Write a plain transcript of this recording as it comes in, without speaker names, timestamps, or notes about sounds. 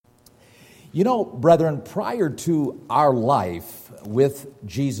You know, brethren, prior to our life with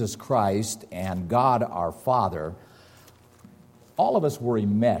Jesus Christ and God our Father, all of us were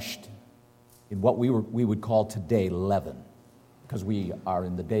enmeshed in what we would call today leaven, because we are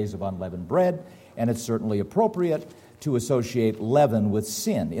in the days of unleavened bread, and it's certainly appropriate to associate leaven with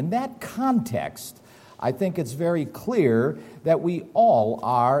sin. In that context, I think it's very clear that we all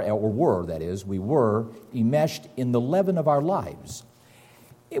are, or were, that is, we were enmeshed in the leaven of our lives.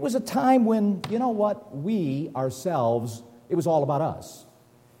 It was a time when, you know what, we ourselves, it was all about us.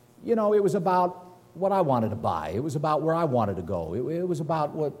 You know, it was about what I wanted to buy. It was about where I wanted to go. It was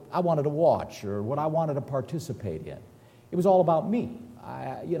about what I wanted to watch or what I wanted to participate in. It was all about me.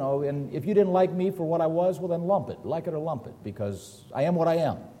 And if you didn't like me for what I was, well, then lump it. Like it or lump it, because I am what I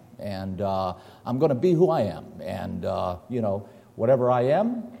am. And I'm going to be who I am. And, whatever I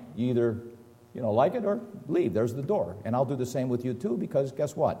am, you either, like it or leave. There's the door. And I'll do the same with you, too, because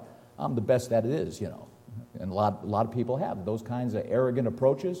guess what? I'm the best that it is, And a lot of people have those kinds of arrogant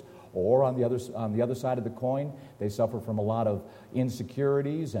approaches. Or on the other side of the coin, they suffer from a lot of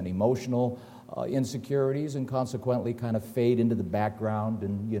insecurities and emotional insecurities, and consequently kind of fade into the background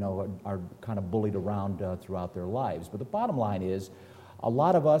and are kind of bullied around throughout their lives. But the bottom line is, a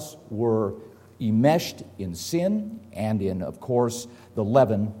lot of us were enmeshed in sin and in, of course, the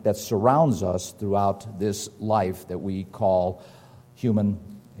leaven that surrounds us throughout this life that we call human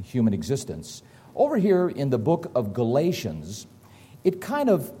existence. Over here in the book of Galatians, it kind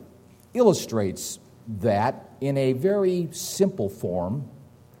of illustrates that in a very simple form,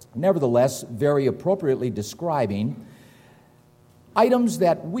 nevertheless very appropriately describing items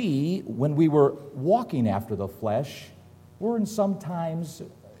that we, when we were walking after the flesh, were sometimes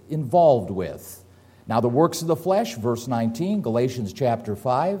involved with. Now the works of the flesh, verse 19, Galatians chapter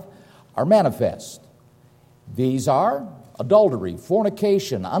 5, are manifest. These are adultery,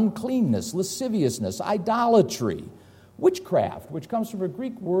 fornication, uncleanness, lasciviousness, idolatry, witchcraft, which comes from a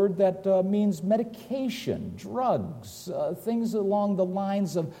Greek word that means medication, drugs, things along the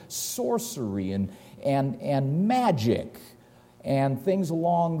lines of sorcery and magic, and things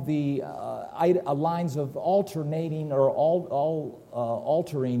along the lines of alternating or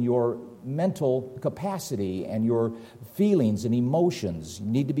altering your mental capacity and your feelings and emotions. You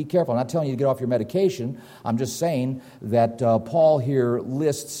need to be careful. I'm not telling you to get off your medication. I'm just saying that Paul here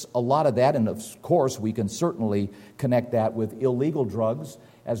lists a lot of that, and of course we can certainly connect that with illegal drugs,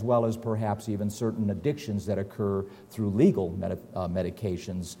 as well as perhaps even certain addictions that occur through legal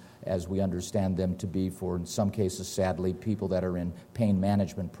medications, as we understand them to be for, in some cases, sadly, people that are in pain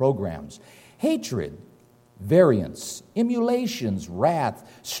management programs. Hatred, variance, emulations, wrath,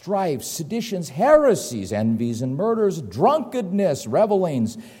 strife, seditions, heresies, envies, and murders, drunkenness,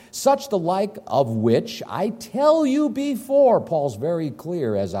 revelings, such the like of which I tell you before. Paul's very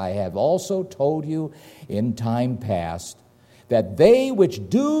clear, as I have also told you in time past, that they which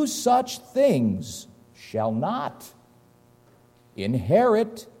do such things shall not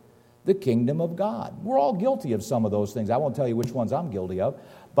inherit the kingdom of God. We're all guilty of some of those things. I won't tell you which ones I'm guilty of,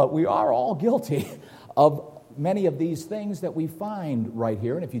 but we are all guilty of many of these things that we find right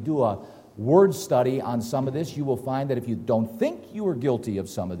here. And if you do a word study on some of this, you will find that if you don't think you are guilty of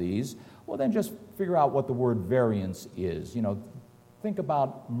some of these, well, then just figure out what the word variance is. Think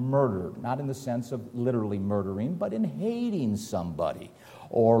about murder, not in the sense of literally murdering, but in hating somebody,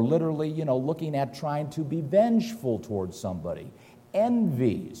 or literally, looking at trying to be vengeful towards somebody.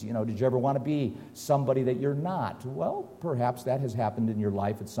 Envies, did you ever want to be somebody that you're not? Well, perhaps that has happened in your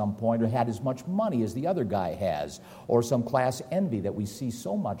life at some point, or had as much money as the other guy has, or some class envy that we see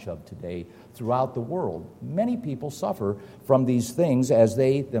so much of today throughout the world. Many people suffer from these things as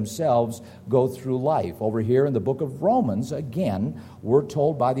they themselves go through life. Over here in the book of Romans, again, we're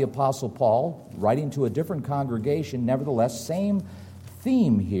told by the Apostle Paul, writing to a different congregation, nevertheless, same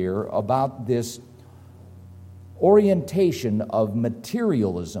theme here about this orientation of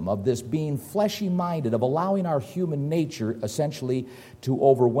materialism, of this being fleshy-minded, of allowing our human nature essentially to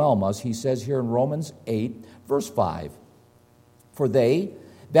overwhelm us. He says here in Romans 8, verse 5, "For they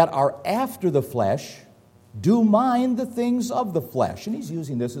that are after the flesh do mind the things of the flesh." And he's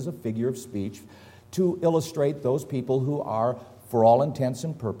using this as a figure of speech to illustrate those people who are, for all intents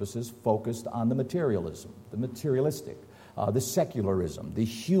and purposes, focused on the materialism, the materialistic, the secularism, the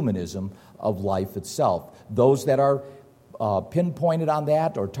humanism of life itself. Those that are pinpointed on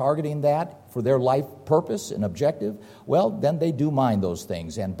that or targeting that for their life purpose and objective, well, then they do mind those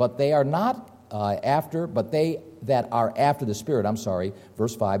things. But they are not but they that are after the Spirit,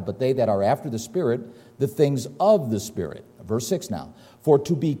 verse 5, "But they that are after the Spirit, the things of the Spirit." Verse 6 now. "For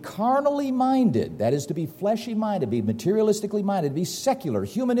to be carnally minded," that is to be fleshy minded, be materialistically minded, be secular,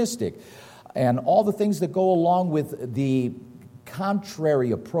 humanistic, and all the things that go along with the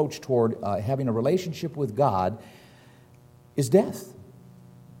contrary approach toward having a relationship with God is death.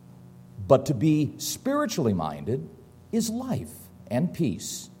 But to be spiritually minded is life and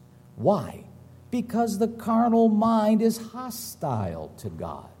peace. Why? Because the carnal mind is hostile to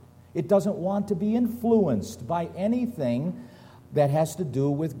God. It doesn't want to be influenced by anything that has to do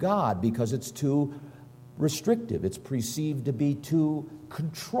with God because it's too restrictive. It's perceived to be too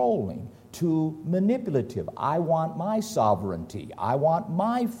controlling, too manipulative. I want my sovereignty. I want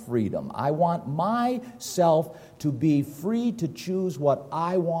my freedom. I want myself to be free to choose what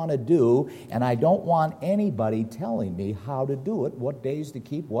I want to do, and I don't want anybody telling me how to do it, what days to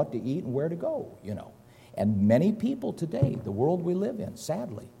keep, what to eat, and where to go, And many people today, the world we live in,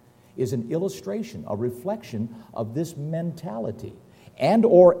 sadly, is an illustration, a reflection of this mentality. And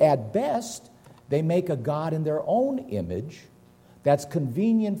or at best, they make a God in their own image that's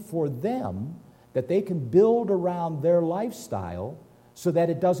convenient for them, that they can build around their lifestyle so that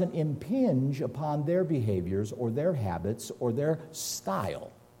it doesn't impinge upon their behaviors or their habits or their style,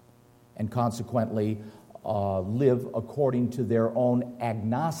 and consequently live according to their own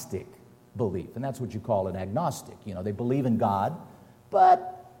agnostic belief. And that's what you call an agnostic. They believe in God,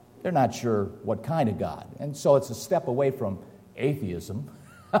 but they're not sure what kind of God. And so it's a step away from atheism,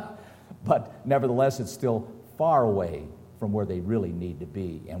 but nevertheless it's still far away from where they really need to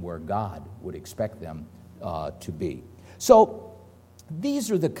be and where God would expect them to be. So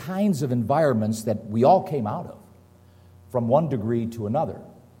these are the kinds of environments that we all came out of, from one degree to another,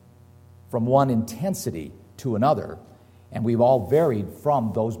 from one intensity to another, and we've all varied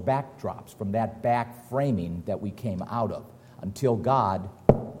from those backdrops, from that back framing that we came out of, until God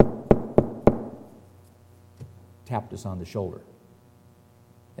tapped us on the shoulder.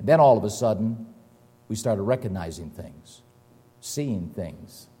 And then all of a sudden, we started recognizing things, seeing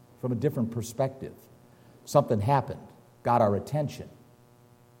things from a different perspective. Something happened, got our attention,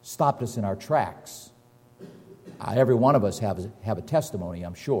 stopped us in our tracks. Every one of us have a testimony,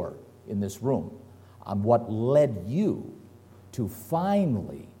 I'm sure, in this room on what led you to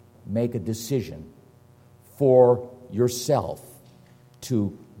finally make a decision for yourself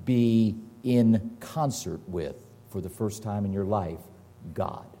to be in concert with, for the first time in your life,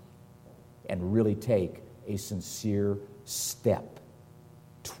 God, and really take a sincere step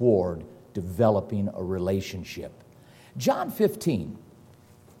toward developing a relationship. John 15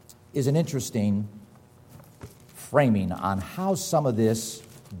 is an interesting framing on how some of this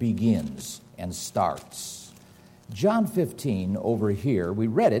begins and starts. John 15 over here, we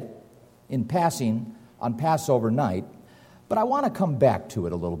read it in passing on Passover night, but I want to come back to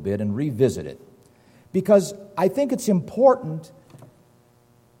it a little bit and revisit it, because I think it's important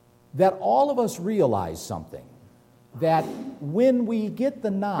that all of us realize something, that when we get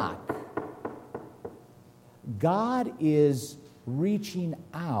the knock, God is reaching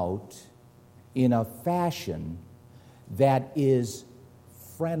out in a fashion that is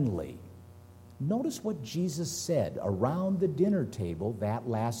friendly. Notice what Jesus said around the dinner table that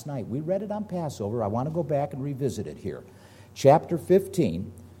last night. We read it on Passover. I want to go back and revisit it here. Chapter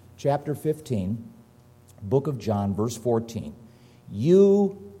 15, book of John, verse 14.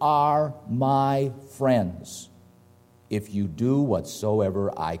 You are my friends if you do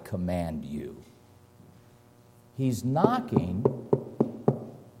whatsoever I command you. He's knocking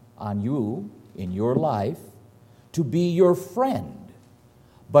on you in your life to be your friend.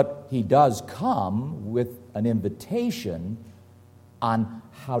 But he does come with an invitation on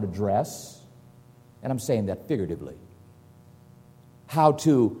how to dress, and I'm saying that figuratively, how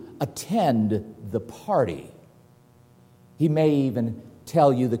to attend the party. He may even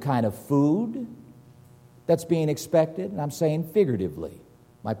tell you the kind of food that's being expected, and I'm saying figuratively.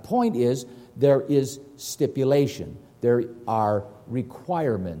 My point is, there is stipulation. There are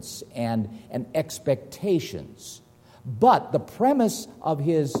requirements and expectations. But the premise of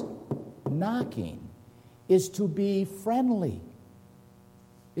his knocking is to be friendly,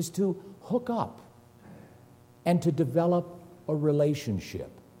 is to hook up, and to develop a relationship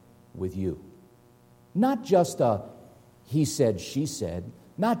with you. Not just a he said, she said,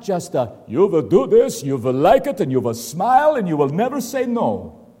 not just a you will do this, you will like it, and you will smile, and you will never say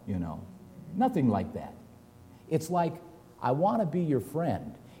no, Nothing like that. It's like, I want to be your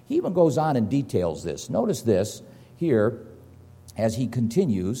friend. He even goes on and details this. Notice this here as he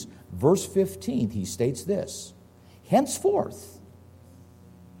continues. Verse 15, he states this. Henceforth,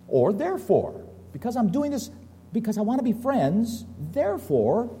 or therefore, because I'm doing this because I want to be friends,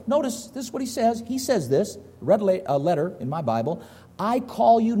 therefore, notice this is what he says. He says this, read a letter in my Bible, I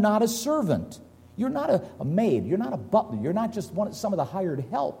call you not a servant. You're not a maid. You're not a butler. You're not just some of the hired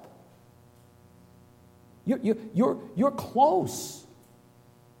help. You're close.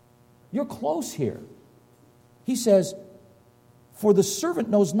 You're close here. He says, for the servant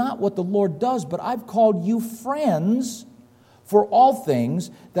knows not what the Lord does, but I've called you friends, for all things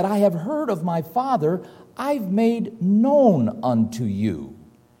that I have heard of my Father, I've made known unto you.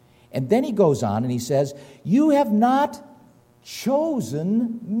 And then he goes on and he says, you have not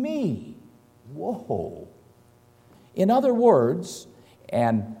chosen me. Whoa. In other words,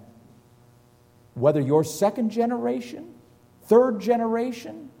 and whether you're second generation, third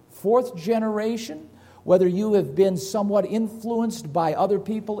generation, fourth generation, whether you have been somewhat influenced by other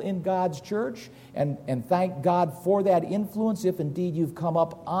people in God's church, and thank God for that influence, if indeed you've come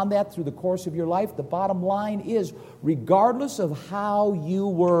up on that through the course of your life, the bottom line is, regardless of how you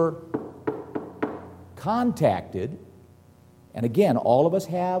were contacted, and again, all of us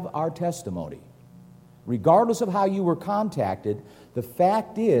have our testimony, regardless of how you were contacted, the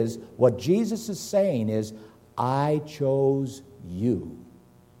fact is, what Jesus is saying is, I chose you.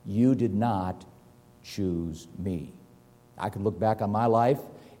 You did not choose me. I could look back on my life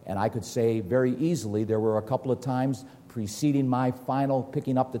and I could say very easily there were a couple of times preceding my final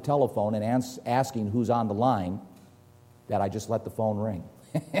picking up the telephone and asking who's on the line that I just let the phone ring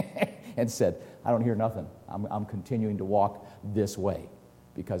and said, I don't hear nothing. I'm continuing to walk this way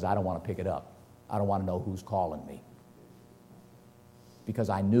because I don't want to pick it up. I don't want to know who's calling me. Because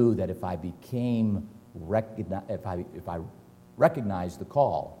I knew that if I recognized the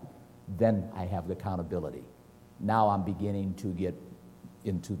call, then I have the accountability. Now I'm beginning to get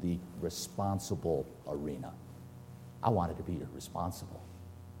into the responsible arena. I wanted to be responsible.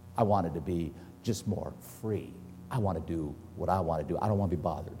 I wanted to be just more free. I want to do what I want to do. I don't want to be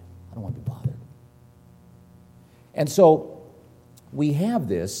bothered. I don't want to be bothered. And so we have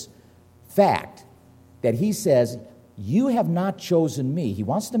this fact that he says, you have not chosen me. He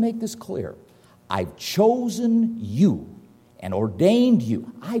wants to make this clear. I've chosen you and ordained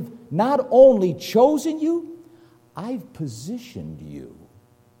you. I've not only chosen you, I've positioned you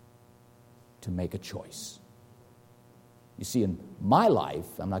to make a choice. You see, in my life,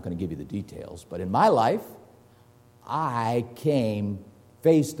 I'm not going to give you the details, but in my life, I came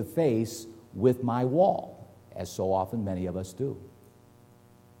face to face with my wall, as so often many of us do.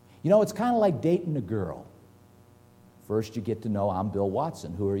 You know, it's kind of like dating a girl. First you get to know, I'm Bill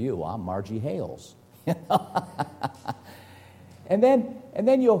Watson. Who are you? I'm Margie Hales. And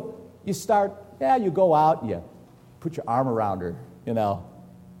then you start, you go out and you put your arm around her,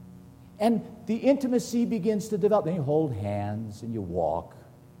 And the intimacy begins to develop. Then you hold hands and you walk.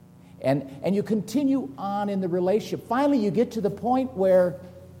 And you continue on in the relationship. Finally, you get to the point where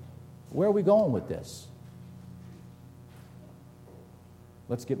are we going with this?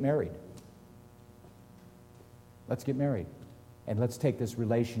 Let's get married. Let's get married. And let's take this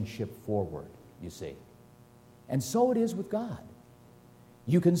relationship forward, you see. And so it is with God.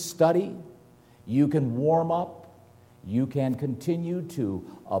 You can study. You can warm up. You can continue to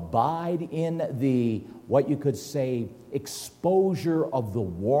abide in the, what you could say, exposure of the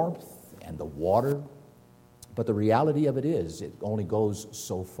warmth and the water. But the reality of it is, it only goes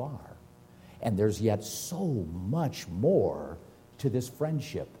so far. And there's yet so much more to this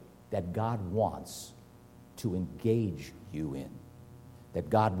friendship that God wants to engage you in, that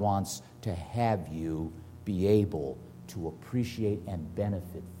God wants to have you be able to appreciate and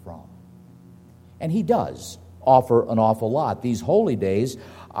benefit from. And He does offer an awful lot. These holy days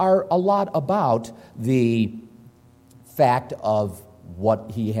are a lot about the fact of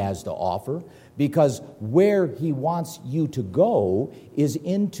what He has to offer, because where He wants you to go is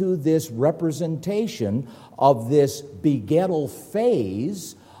into this representation of this begettal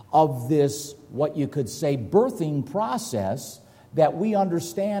phase of this, what you could say, birthing process that we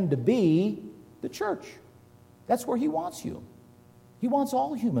understand to be the church. That's where He wants you. He wants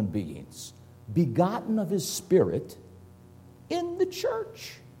all human beings begotten of His Spirit in the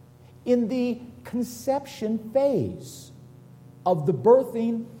church, in the conception phase of the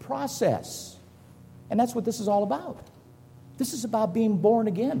birthing process. And that's what this is all about. This is about being born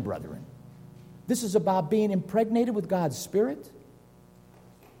again, brethren. This is about being impregnated with God's Spirit.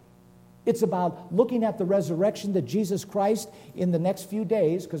 It's about looking at the resurrection that Jesus Christ in the next few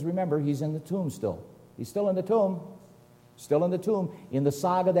days, because remember, He's in the tomb still. He's still in the tomb. Still in the tomb, in the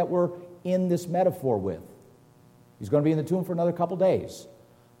saga that we're in this metaphor with. He's going to be in the tomb for another couple days.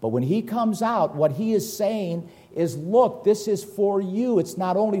 But when He comes out, what He is saying is, look, this is for you. It's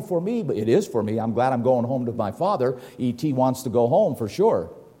not only for me, but it is for me. I'm glad I'm going home to my Father. E.T. wants to go home for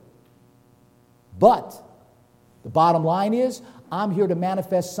sure. But the bottom line is, I'm here to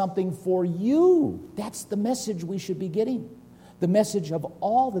manifest something for you. That's the message we should be getting. The message of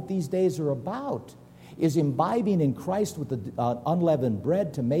all that these days are about is imbibing in Christ with the unleavened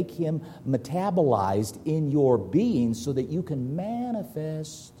bread to make him metabolized in your being so that you can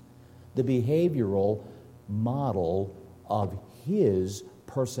manifest the behavioral model of his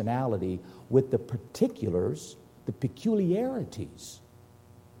personality with the particulars, the peculiarities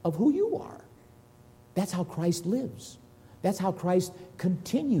of who you are. That's how Christ lives. That's how Christ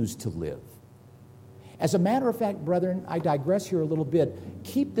continues to live. As a matter of fact, brethren, I digress here a little bit.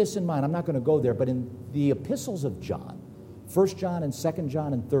 Keep this in mind. I'm not going to go there, but in the epistles of John, 1 John and 2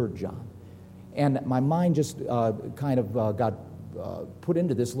 John and 3 John, and my mind just got put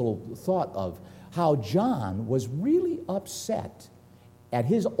into this little thought of how John was really upset at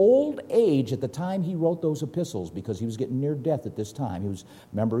his old age at the time he wrote those epistles, because he was getting near death at this time. He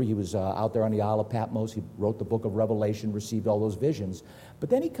was out there on the Isle of Patmos. He wrote the book of Revelation, received all those visions. But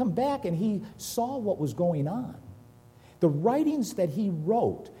then he come back and he saw what was going on. The writings that he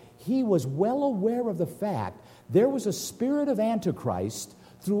wrote, he was well aware of the fact there was a spirit of Antichrist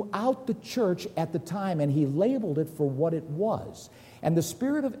throughout the church at the time, and he labeled it for what it was. And the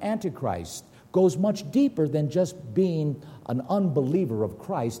spirit of Antichrist goes much deeper than just being an unbeliever of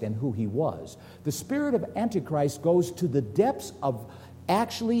Christ and who he was. The spirit of Antichrist goes to the depths of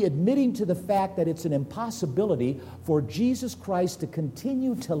actually admitting to the fact that it's an impossibility for Jesus Christ to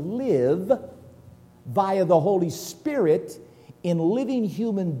continue to live via the Holy Spirit in living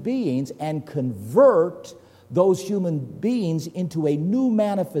human beings and convert those human beings into a new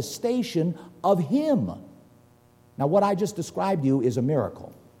manifestation of him. Now, what I just described to you is a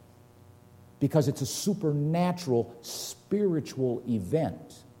miracle, because it's a supernatural, spiritual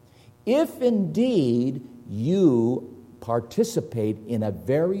event. If indeed you participate in a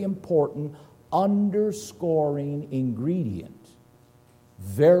very important underscoring ingredient,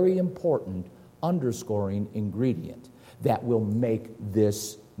 very important underscoring ingredient that will make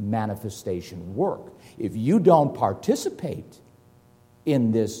this manifestation work. If you don't participate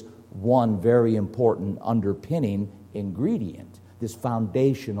in this one very important underpinning ingredient, this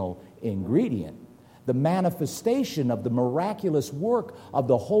foundational ingredient, the manifestation of the miraculous work of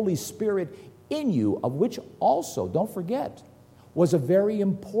the Holy Spirit in you, of which also, don't forget, was a very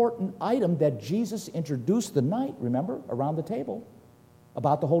important item that Jesus introduced the night, remember, around the table,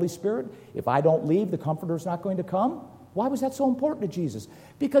 about the Holy Spirit. If I don't leave, the Comforter's not going to come. Why was that so important to Jesus?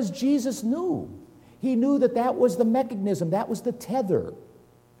 Because Jesus knew. He knew that was the mechanism, that was the tether,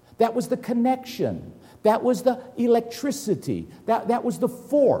 that was the connection, that was the electricity, that was the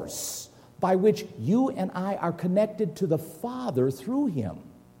force by which you and I are connected to the Father through him.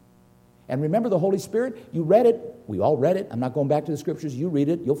 And remember the Holy Spirit, you read it, we all read it, I'm not going back to the scriptures, you read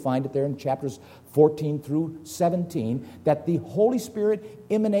it, you'll find it there in chapters 14 through 17, that the Holy Spirit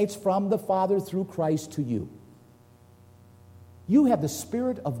emanates from the Father through Christ to you. You have the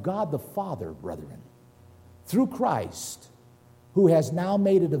Spirit of God the Father, brethren, through Christ, who has now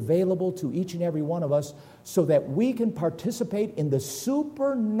made it available to each and every one of us so that we can participate in the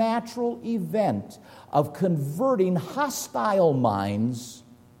supernatural event of converting hostile minds,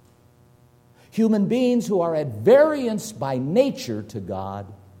 human beings who are at variance by nature to God,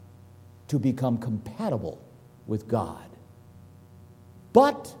 to become compatible with God.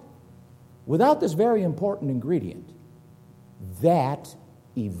 But without this very important ingredient, that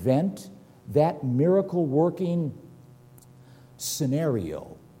event, that miracle-working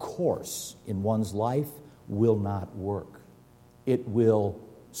scenario, course in one's life will not work. It will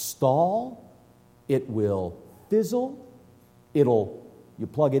stall, it will fizzle, you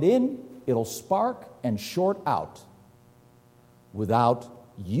plug it in, it'll spark and short out without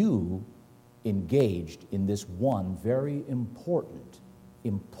you engaged in this one very important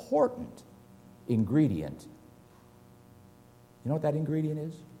ingredient. You know what that ingredient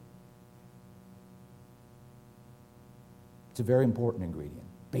is? It's a very important ingredient,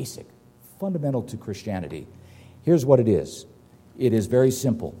 basic, fundamental to Christianity. Here's what it is. It is very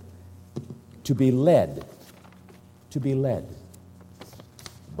simple. To be led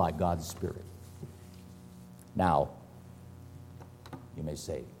by God's Spirit. Now, you may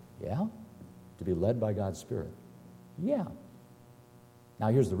say, yeah? To be led by God's Spirit? Yeah. Now,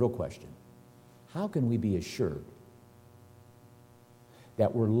 here's the real question. How can we be assured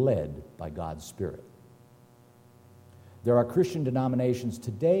that we're led by God's Spirit? There are Christian denominations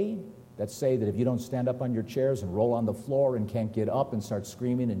today that say that if you don't stand up on your chairs and roll on the floor and can't get up and start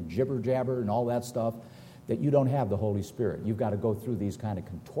screaming and jibber-jabber and all that stuff, that you don't have the Holy Spirit. You've got to go through these kind of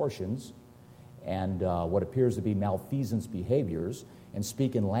contortions and what appears to be malfeasance behaviors and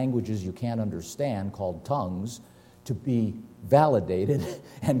speak in languages you can't understand called tongues to be validated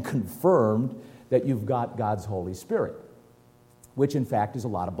and confirmed that you've got God's Holy Spirit, which in fact is a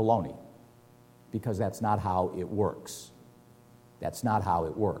lot of baloney. because that's not how it works. That's not how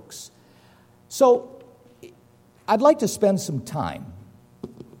it works. So I'd like to spend some time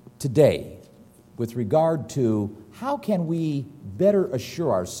today with regard to how can we better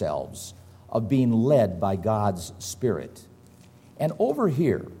assure ourselves of being led by God's Spirit. And over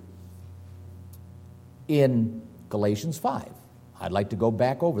here in Galatians 5, I'd like to go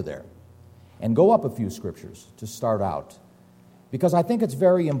back over there and go up a few scriptures to start out, because I think it's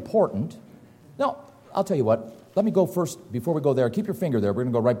very important. No, I'll tell you what. Let me go first, before we go there. Keep your finger there. We're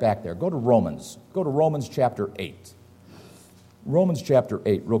going to go right back there. Go to Romans. Go to Romans chapter 8. Romans chapter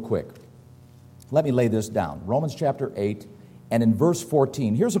 8, real quick. Let me lay this down. Romans chapter 8, and in verse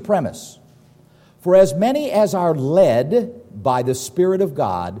 14, here's a premise. For as many as are led by the Spirit of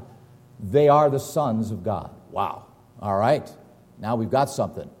God, they are the sons of God. Wow. All right. Now we've got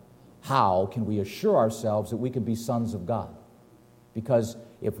something. How can we assure ourselves that we can be sons of God? Because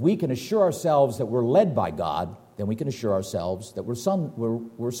if we can assure ourselves that we're led by God, then we can assure ourselves that we're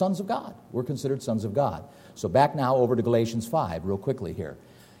sons of God. We're considered sons of God. So back now over to Galatians 5 real quickly here.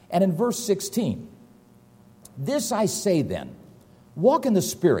 And in verse 16, this I say then, walk in the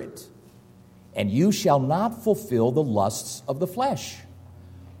Spirit, and you shall not fulfill the lusts of the flesh.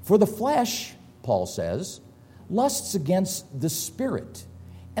 For the flesh, Paul says, lusts against the Spirit,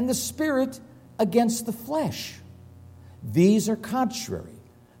 and the Spirit against the flesh. These are contrary,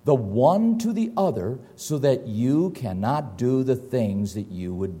 the one to the other, so that you cannot do the things that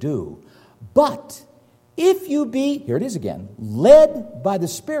you would do. But if you be, here it is again, led by the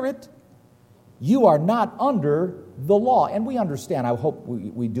Spirit, you are not under the law. And we understand, I hope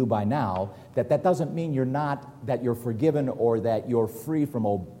we do by now, that doesn't mean that you're forgiven or that you're free from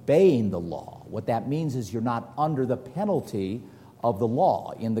obeying the law. What that means is you're not under the penalty of the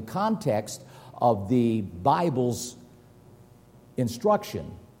law. In the context of the Bible's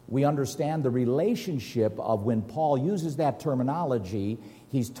instruction, we understand the relationship of when Paul uses that terminology,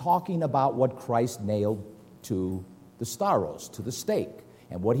 he's talking about what Christ nailed to the stauros, to the stake.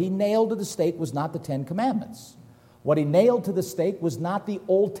 And what he nailed to the stake was not the Ten Commandments. What he nailed to the stake was not the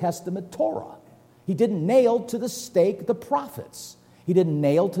Old Testament Torah. He didn't nail to the stake the prophets. He didn't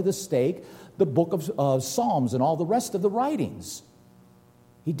nail to the stake the book of Psalms and all the rest of the writings.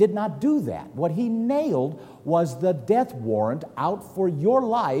 He did not do that. What he nailed was the death warrant out for your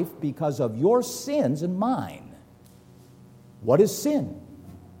life because of your sins and mine. What is sin?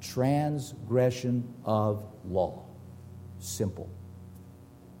 Transgression of law. Simple.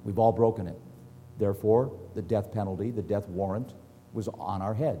 We've all broken it. Therefore, the death penalty, the death warrant, was on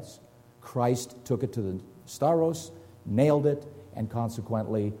our heads. Christ took it to the stauros, nailed it, and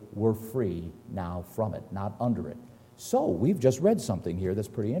consequently, we're free now from it, not under it. So, we've just read something here that's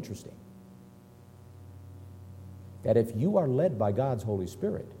pretty interesting. That if you are led by God's Holy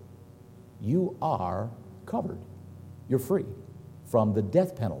Spirit, you are covered. You're free from the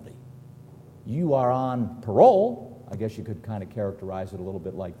death penalty. You are on parole. I guess you could kind of characterize it a little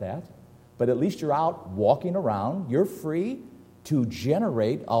bit like that. But at least you're out walking around. You're free to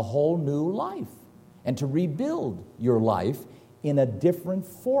generate a whole new life and to rebuild your life in a different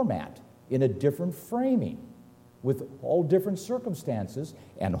format, in a different framing, with all different circumstances,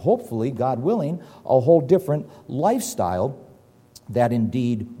 and hopefully, God willing, a whole different lifestyle that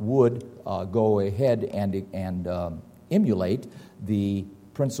indeed would go ahead and emulate the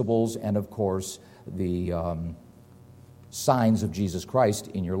principles and, of course, the signs of Jesus Christ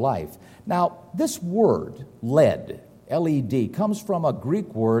in your life. Now, this word, led, L-E-D, comes from a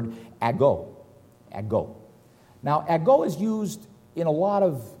Greek word, ago. Ago. Now, ago is used in a lot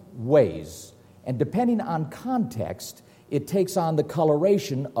of ways, and depending on context, it takes on the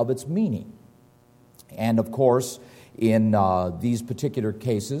coloration of its meaning. And, of course, in these particular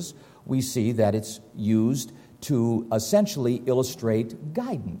cases, we see that it's used to essentially illustrate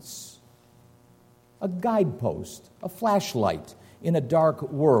guidance. A guidepost, a flashlight in a dark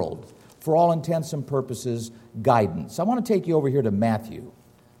world. For all intents and purposes, guidance. I want to take you over here to Matthew.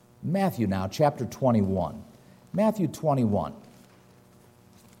 Matthew now, chapter 21. Matthew 21.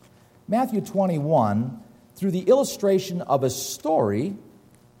 Matthew 21, through the illustration of a story,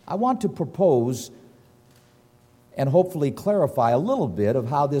 I want to propose and hopefully clarify a little bit of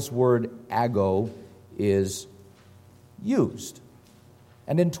how this word ago is used.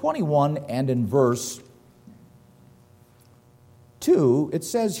 And in 21 and in verse 2, it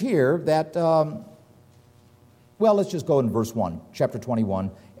says here that, let's just go in verse 1, chapter 21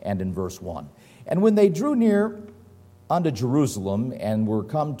 and in verse 1. And when they drew near unto Jerusalem and were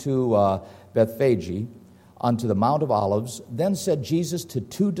come to Bethphage, unto the Mount of Olives, then said Jesus to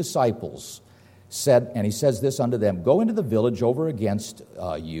two disciples, and he says this unto them, go into the village over against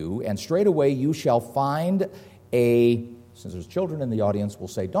you, and straightway you shall find since there's children in the audience, we'll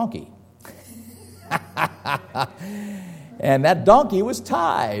say donkey. And that donkey was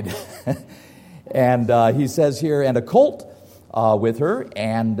tied. And he says here, and a colt with her,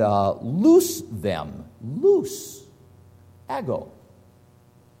 and loose them. Loose. Ago.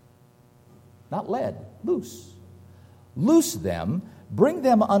 Not led. Loose. Loose them. Bring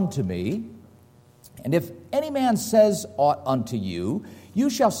them unto me. And if any man says aught unto you, you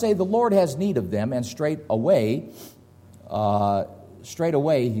shall say, the Lord has need of them, and straightway,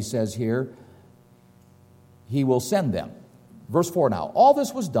 he says here, he will send them. Verse 4 now, all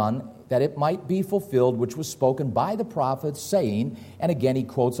this was done that it might be fulfilled, which was spoken by the prophets, saying, and again he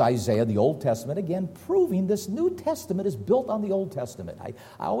quotes Isaiah, the Old Testament, again proving this New Testament is built on the Old Testament. I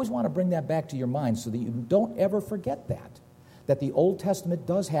always want to bring that back to your mind so that you don't ever forget that the Old Testament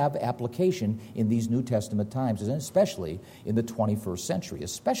does have application in these New Testament times, and especially in the 21st century,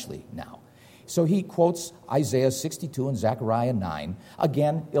 especially now. So he quotes Isaiah 62 and Zechariah 9,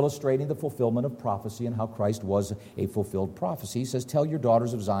 again illustrating the fulfillment of prophecy and how Christ was a fulfilled prophecy. He says, tell your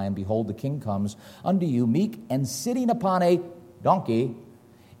daughters of Zion, behold, the king comes unto you, meek and sitting upon a donkey,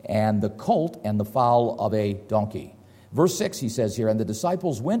 and the colt and the foal of a donkey. Verse 6, he says here, and the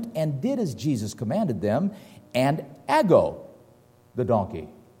disciples went and did as Jesus commanded them, and ago, the donkey.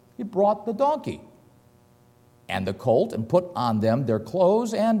 He brought the donkey and the colt, and put on them their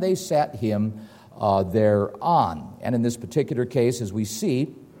clothes, and they sat him thereon. And in this particular case, as we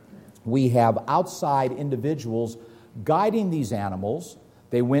see, we have outside individuals guiding these animals.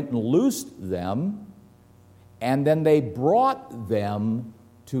 They went and loosed them, and then they brought them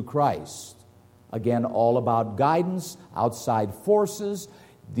to Christ. Again, all about guidance, outside forces,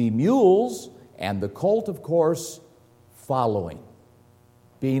 the mules, and the colt, of course, following,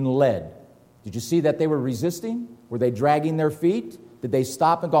 being led. Did you see that they were resisting? Were they dragging their feet? Did they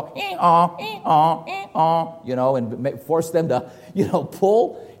stop and go, and force them to,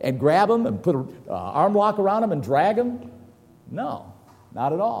 pull and grab them and put an arm lock around them and drag them? No,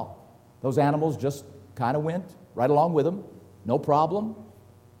 not at all. Those animals just kind of went right along with them, no problem.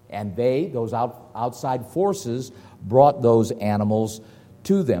 And those outside forces, brought those animals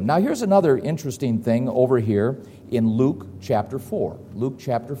to them. Now, here's another interesting thing over here in Luke chapter 4. Luke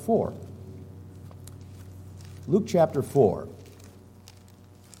chapter 4. Luke chapter 4.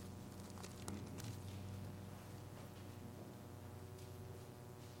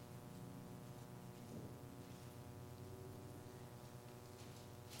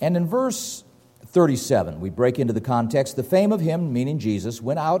 And in verse 37, we break into the context. The fame of him, meaning Jesus,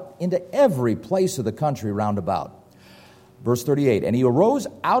 went out into every place of the country round about. Verse 38, and he arose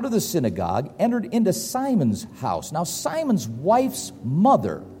out of the synagogue, entered into Simon's house. Now Simon's wife's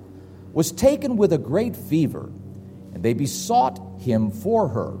mother was taken with a great fever, and they besought him for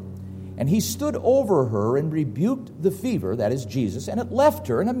her. And he stood over her and rebuked the fever, that is Jesus, and it left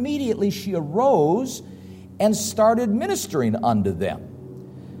her, and immediately she arose and started ministering unto them.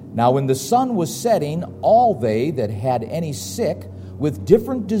 Now when the sun was setting, all they that had any sick with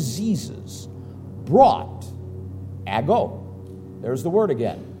different diseases brought, ago, there's the word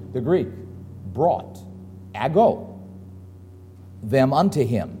again, the Greek, brought, ago, them unto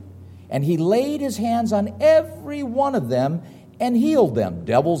him. And he laid his hands on every one of them and healed them.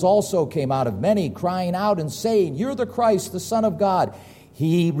 Devils also came out of many, crying out and saying, you're the Christ, the Son of God.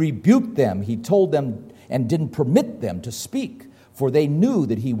 He rebuked them. He told them and didn't permit them to speak, for they knew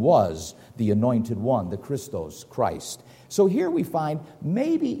that he was the anointed one, the Christos, Christ. So here we find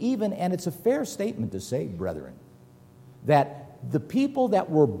maybe even, and it's a fair statement to say, brethren, that the people that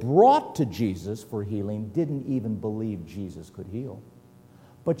were brought to Jesus for healing didn't even believe Jesus could heal.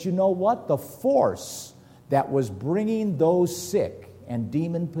 But you know what? The force that was bringing those sick and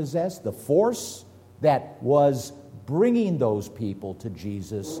demon-possessed, the force that was bringing those people to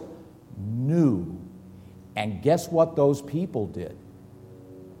Jesus, knew. And guess what those people did?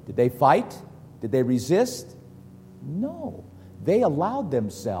 Did they fight? Did they resist? No. They allowed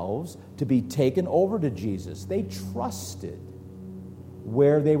themselves to be taken over to Jesus. They trusted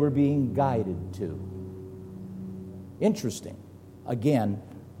where they were being guided to. Interesting. Again,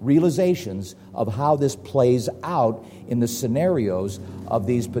 realizations of how this plays out in the scenarios of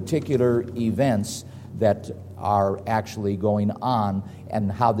these particular events that are actually going on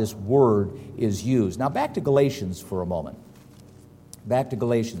and how this word is used. Now back to Galatians for a moment.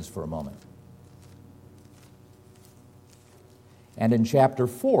 And in chapter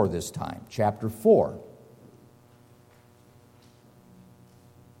 4 this time, chapter 4.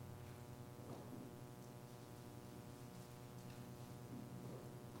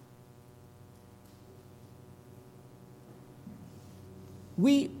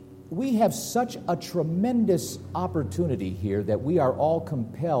 we have such a tremendous opportunity here that we are all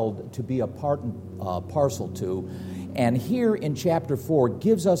compelled to be a part and parcel to. And here in chapter 4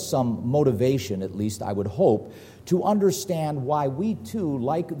 gives us some motivation, at least I would hope, to understand why we too,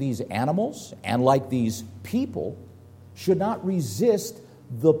 like these animals and like these people, should not resist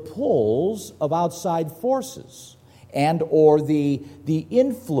the pulls of outside forces and or the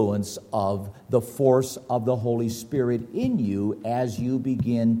influence of the force of the Holy Spirit in you as you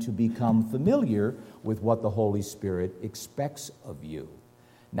begin to become familiar with what the Holy Spirit expects of you.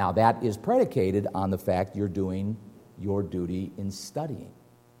 Now, that is predicated on the fact you're doing your duty in studying.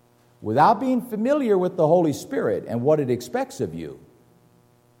 Without being familiar with the Holy Spirit and what it expects of you,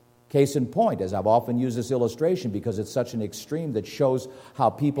 case in point, as I've often used this illustration because it's such an extreme that shows how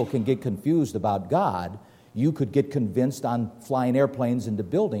people can get confused about God, you could get convinced on flying airplanes into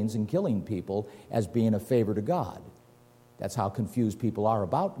buildings and killing people as being a favor to God. That's how confused people are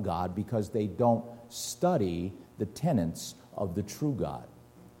about God because they don't study the tenets of the true God.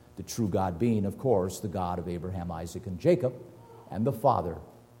 The true God being, of course, the God of Abraham, Isaac, and Jacob, and the Father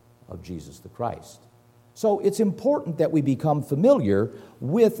of Jesus the Christ. So it's important that we become familiar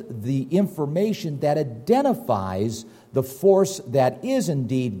with the information that identifies the force that is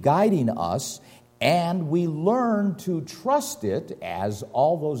indeed guiding us, and we learn to trust it, as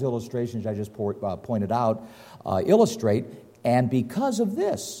all those illustrations I just pointed out illustrate, and because of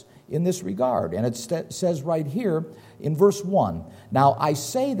this, in this regard. And it says right here in verse 1, "Now I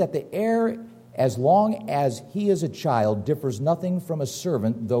say that the heir, as long as he is a child, differs nothing from a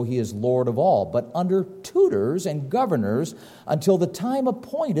servant, though he is Lord of all, but under tutors and governors until the time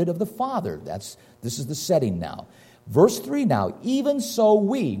appointed of the Father." This is the setting now. Verse 3 now, "Even so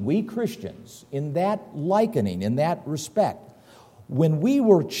we Christians, in that likening, in that respect, when we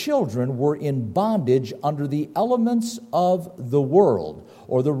were children, were in bondage under the elements of the world,"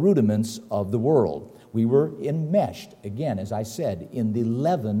 or the rudiments of the world. We were enmeshed, again, as I said, in the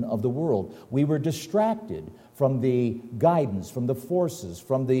leaven of the world. We were distracted from the guidance, from the forces,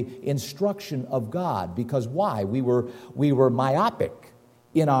 from the instruction of God. Because why? We were myopic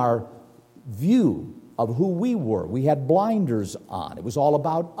in our view of who we were. We had blinders on. It was all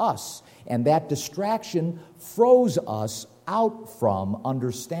about us. And that distraction froze us out from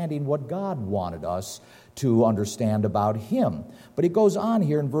understanding what God wanted us to understand about Him. But it goes on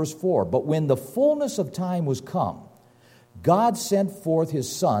here in verse 4, "But when the fullness of time was come, God sent forth His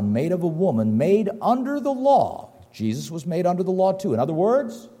Son, made of a woman, made under the law." Jesus was made under the law too. In other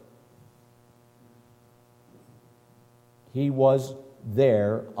words, He was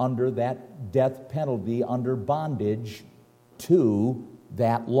there under that death penalty, under bondage to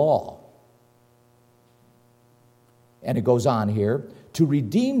that law. And it goes on here, "to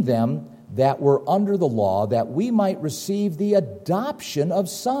redeem them that were under the law, that we might receive the adoption of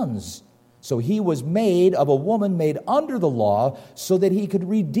sons." So He was made of a woman made under the law so that He could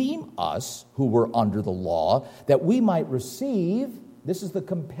redeem us who were under the law, that we might receive. This is the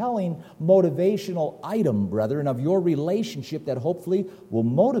compelling motivational item, brethren, of your relationship that hopefully will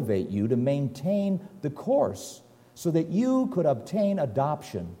motivate you to maintain the course so that you could obtain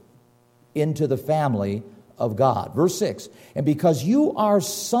adoption into the family of God. Verse 6, "And because you are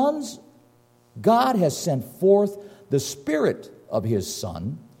sons, God has sent forth the Spirit of His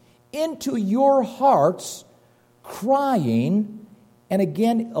Son into your hearts, crying," and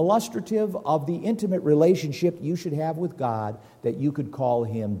again, illustrative of the intimate relationship you should have with God, that you could call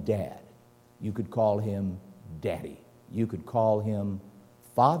Him Dad. You could call Him Daddy. You could call Him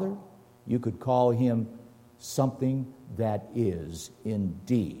Father. You could call Him something that is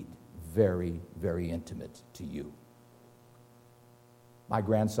indeed very, very intimate to you. My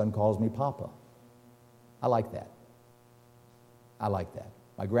grandson calls me Papa. I like that. I like that.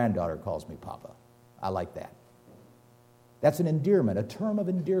 My granddaughter calls me Papa. I like that. That's an endearment, a term of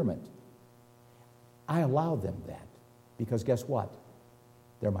endearment. I allow them that because guess what?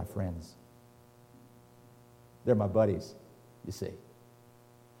 They're my friends. They're my buddies, you see.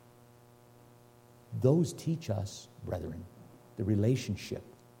 Those teach us, brethren, the relationship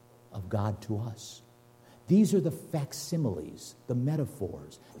of God to us. These are the facsimiles, the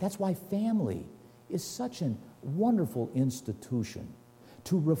metaphors. That's why family is such a wonderful institution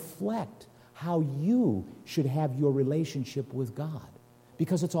to reflect how you should have your relationship with God,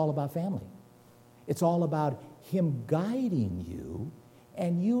 because it's all about family. It's all about Him guiding you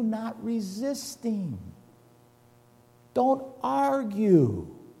and you not resisting. Don't argue.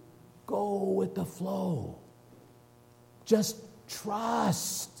 Go with the flow. Just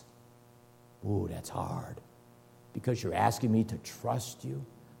trust. Ooh, that's hard because you're asking me to trust you.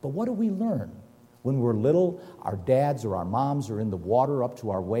 But what do we learn? When we're little, our dads or our moms are in the water up to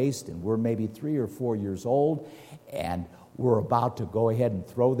our waist, and we're maybe 3 or 4 years old, and we're about to go ahead and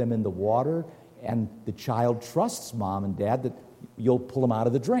throw them in the water, and the child trusts mom and dad that you'll pull them out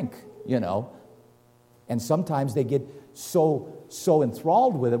of the drink, And sometimes they get so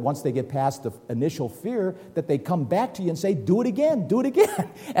enthralled with it once they get past the initial fear that they come back to you and say, do it again.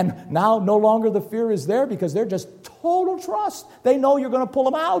 And now no longer the fear is there because they're just total trust. They know you're going to pull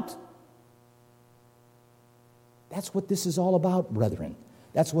them out. That's what this is all about, brethren.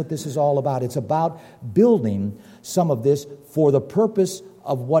 That's what this is all about. It's about building some of this for the purpose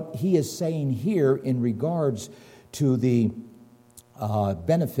of what he is saying here in regards to the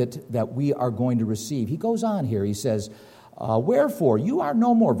benefit that we are going to receive. He goes on here. He says, wherefore, you are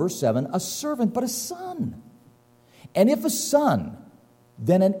no more, verse 7, a servant, but a son. And if a son,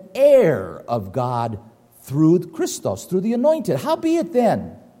 then an heir of God through Christos, through the anointed. Howbeit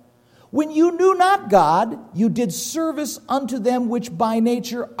then, when you knew not God, you did service unto them which by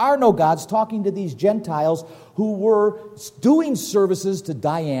nature are no gods, talking to these Gentiles who were doing services to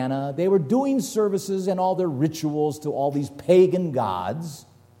Diana. They were doing services and all their rituals to all these pagan gods.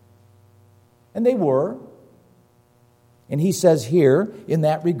 And they were. And he says here, in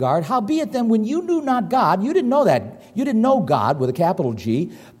that regard, howbeit then, when you knew not God, you didn't know that. You didn't know God with a capital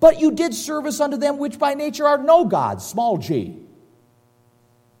G, but you did service unto them which by nature are no gods, small g.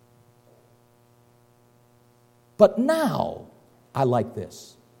 But now, I like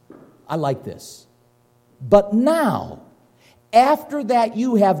this. But now, after that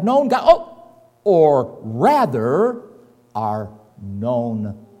you have known God, or rather, are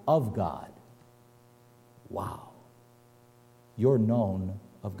known of God. Wow. You're known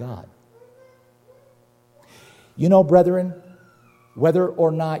of God. Brethren, whether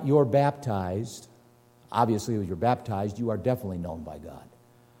or not you're baptized, obviously if you're baptized, you are definitely known by God.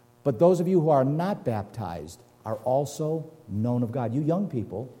 But those of you who are not baptized are also known of God. You young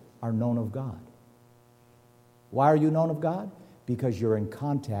people are known of God. Why are you known of God? Because you're in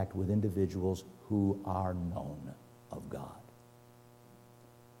contact with individuals who are known of God.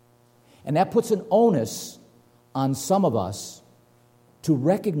 And that puts an onus on some of us to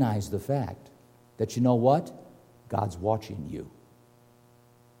recognize the fact that, you know what? God's watching you.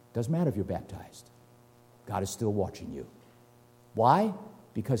 Doesn't matter if you're baptized. God is still watching you. Why?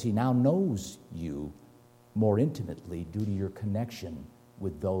 Because he now knows you more intimately due to your connection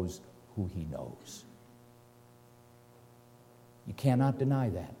with those who he knows. You cannot deny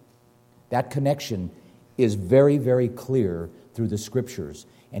that. That connection is very, very clear through the Scriptures.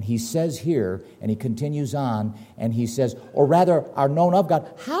 And he says here, and he continues on, and he says, or rather are known of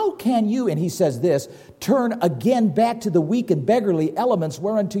God. How can you, and he says this, turn again back to the weak and beggarly elements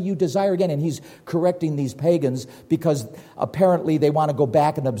whereunto you desire again? And he's correcting these pagans because apparently they want to go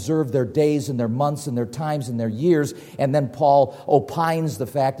back and observe their days and their months and their times and their years. And then Paul opines the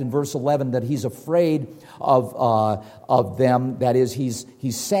fact in verse 11 that he's afraid of them, that is,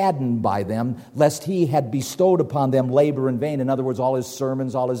 he's saddened by them, lest he had bestowed upon them labor in vain. In other words, all his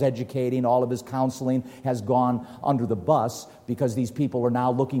sermons, all his educating, all of his counseling has gone under the bus because these people are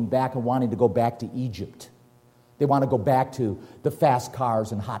now looking back and wanting to go back to Egypt. They want to go back to the fast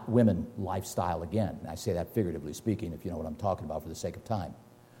cars and hot women lifestyle again. I say that figuratively speaking, if you know what I'm talking about for the sake of time.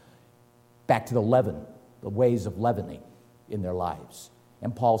 Back to the leaven, the ways of leavening in their lives.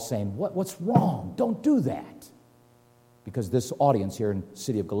 And Paul's saying, what's wrong? Don't do that. Because this audience here in the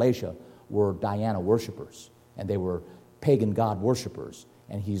city of Galatia were Diana worshipers, and they were pagan god worshipers,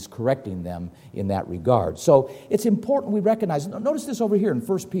 and he's correcting them in that regard. So it's important we recognize. Notice this over here in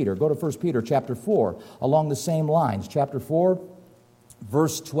 1 Peter. Go to 1 Peter chapter 4, along the same lines. Chapter 4,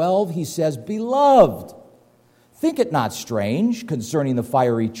 verse 12, he says, Beloved, think it not strange concerning the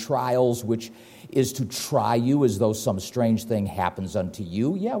fiery trials which is to try you as though some strange thing happens unto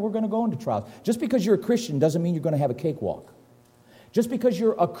you. Yeah, we're going to go into trials. Just because you're a Christian doesn't mean you're going to have a cakewalk. Just because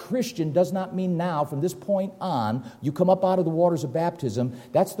you're a Christian does not mean now, from this point on, you come up out of the waters of baptism,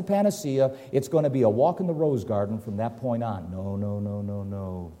 that's the panacea, it's going to be a walk in the rose garden from that point on.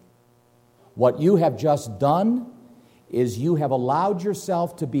 No. What you have just done is you have allowed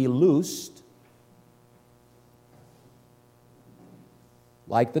yourself to be loosed,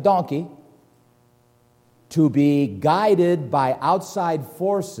 like the donkey, to be guided by outside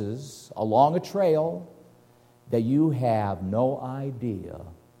forces along a trail that you have no idea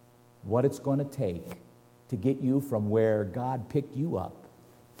what it's going to take to get you from where God picked you up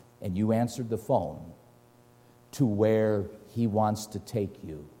and you answered the phone to where he wants to take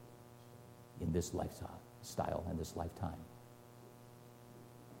you in this lifestyle and this lifetime.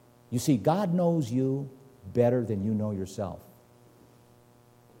 You see, God knows you better than you know yourself.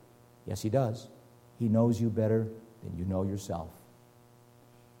 Yes, he does. He knows you better than you know yourself.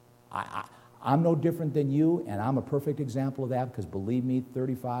 I'm no different than you, and I'm a perfect example of that because believe me,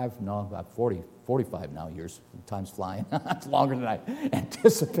 about 45 now years, time's flying. It's longer than I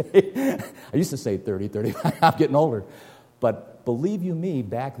anticipate. I used to say 30, 35. I'm getting older. But believe you me,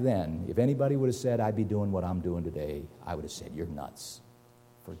 back then, if anybody would have said I'd be doing what I'm doing today, I would have said, you're nuts.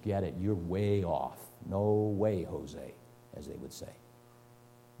 Forget it. You're way off. No way, Jose, as they would say.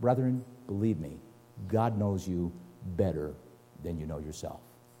 Brethren, believe me, God knows you better than you know yourself.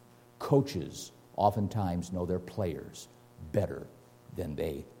 Coaches oftentimes know their players better than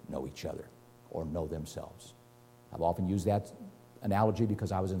they know each other or know themselves. I've often used that analogy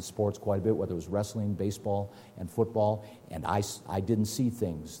because I was in sports quite a bit, whether it was wrestling, baseball, and football, and I didn't see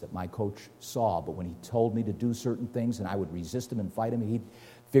things that my coach saw, but when he told me to do certain things and I would resist him and fight him, he'd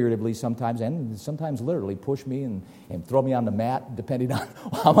figuratively sometimes, and sometimes literally, push me and throw me on the mat, depending on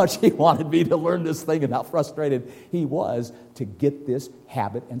how much he wanted me to learn this thing and how frustrated he was to get this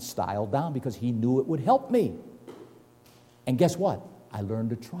habit and style down because he knew it would help me. And guess what? I learned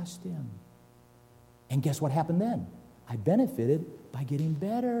to trust him. And guess what happened then? I benefited by getting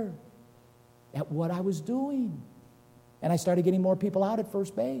better at what I was doing. And I started getting more people out at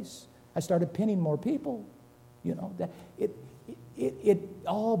first base. I started pinning more people. You know, that it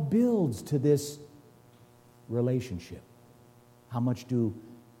all builds to this relationship. How much do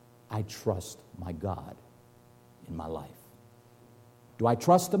I trust my God in my life? Do I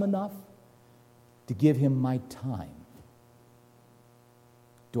trust him enough to give him my time?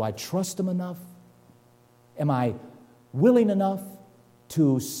 Do I trust him enough? Am I willing enough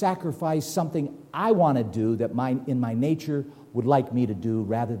to sacrifice something I want to do that in my nature would like me to do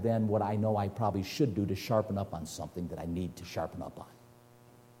rather than what I know I probably should do to sharpen up on something that I need to sharpen up on?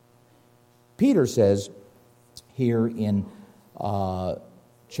 Peter says here in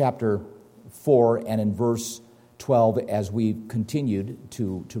chapter 4 and in verse 12, as we've continued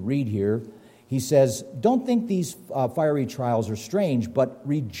to read here, he says, don't think these fiery trials are strange, but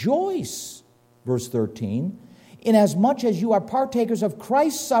rejoice, verse 13, inasmuch as you are partakers of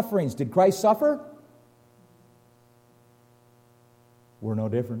Christ's sufferings. Did Christ suffer? We're no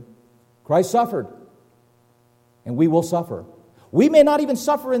different. Christ suffered, and we will suffer. We may not even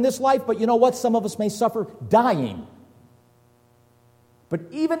suffer in this life, but you know what? Some of us may suffer dying. But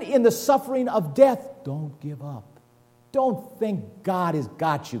even in the suffering of death, don't give up. Don't think God has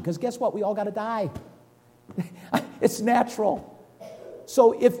got you, because guess what? We all got to die. It's natural.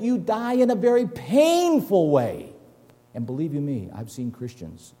 So if you die in a very painful way, and believe you me, I've seen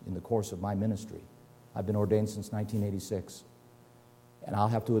Christians in the course of my ministry. I've been ordained since 1986. And I'll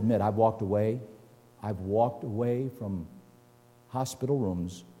have to admit, I've walked away from hospital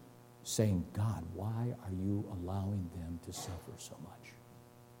rooms saying, God, why are you allowing them to suffer so much?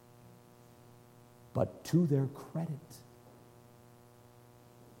 But to their credit,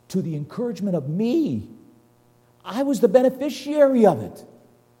 to the encouragement of me, I was the beneficiary of it.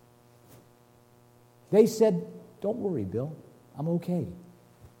 They said, don't worry, Bill, I'm okay.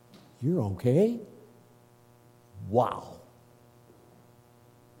 You're okay? Wow.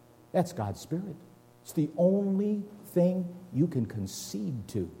 That's God's Spirit. It's the only thing you can concede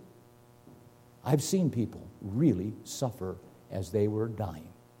to. I've seen people really suffer as they were dying,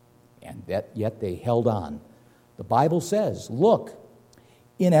 and yet they held on. The Bible says, look,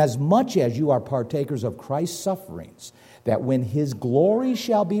 inasmuch as you are partakers of Christ's sufferings, that when his glory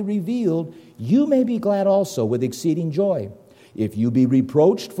shall be revealed, you may be glad also with exceeding joy. If you be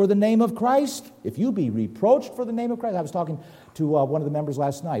reproached for the name of Christ, I was talking to one of the members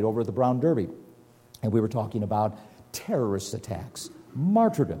last night over at the Brown Derby, and we were talking about terrorist attacks,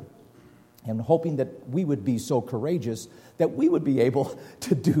 martyrdom, and hoping that we would be so courageous that we would be able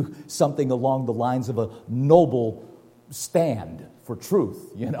to do something along the lines of a noble stand for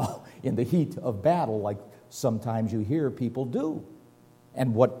truth, in the heat of battle, like sometimes you hear people do.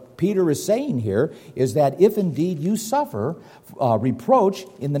 And what Peter is saying here is that if indeed you suffer reproach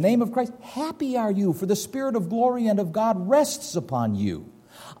in the name of Christ, happy are you, for the Spirit of glory and of God rests upon you.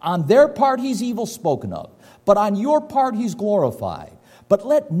 On their part he's evil spoken of, but on your part he's glorified. But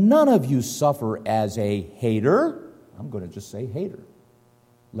let none of you suffer as a hater. I'm going to just say hater.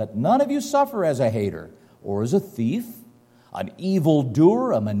 Let none of you suffer as a hater, or as a thief, an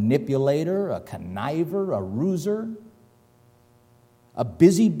evildoer, a manipulator, a conniver, a ruser, a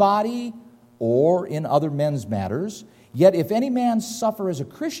busybody, or in other men's matters. Yet if any man suffer as a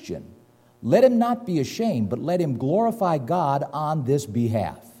Christian, let him not be ashamed, but let him glorify God on this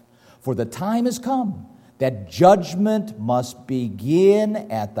behalf. For the time has come that judgment must begin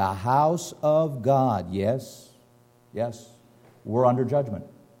at the house of God. Yes, we're under judgment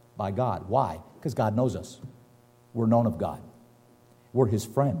by God. Why? Because God knows us. We're known of God. We're His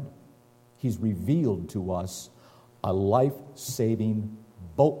friend. He's revealed to us a life-saving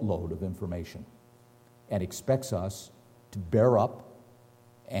boatload of information and expects us to bear up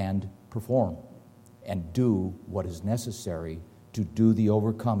and perform and do what is necessary to do the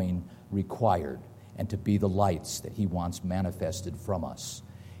overcoming required and to be the lights that He wants manifested from us.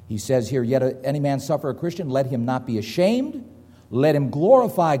 He says here, yet any man suffer a Christian, let him not be ashamed. Let him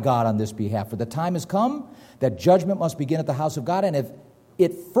glorify God on this behalf. For the time has come that judgment must begin at the house of God. And if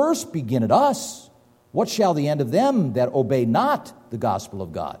it first begin at us, what shall the end of them that obey not the gospel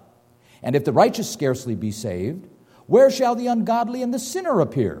of God? And if the righteous scarcely be saved, where shall the ungodly and the sinner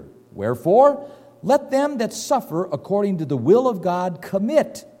appear? Wherefore, let them that suffer according to the will of God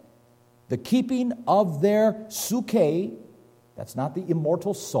commit the keeping of their psuche, that's not the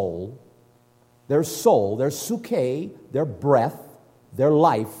immortal soul, their psuche, their breath, their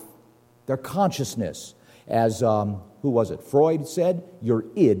life, their consciousness. As, who was it? Freud said, your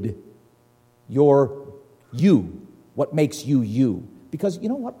id, your you, what makes you you. Because you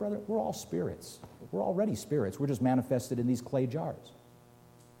know what, brother? We're all spirits. We're already spirits. We're just manifested in these clay jars.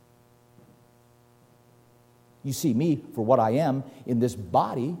 You see me for what I am in this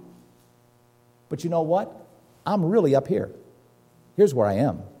body, but you know what? I'm really up here. Here's where I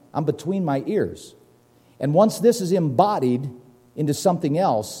am. I'm between my ears. And once this is embodied into something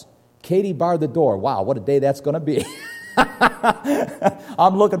else, Katie barred the door. Wow, what a day that's going to be.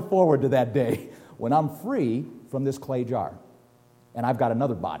 I'm looking forward to that day when I'm free from this clay jar. And I've got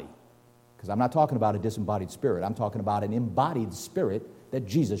another body. Because I'm not talking about a disembodied spirit. I'm talking about an embodied spirit that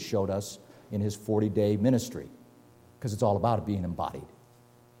Jesus showed us in His 40-day ministry. Because it's all about it being embodied.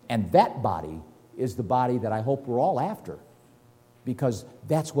 And that body is the body that I hope we're all after. Because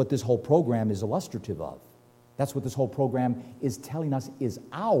that's what this whole program is illustrative of. That's what this whole program is telling us is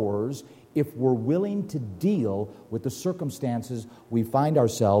ours if we're willing to deal with the circumstances we find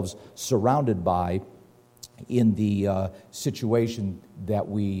ourselves surrounded by in the situation that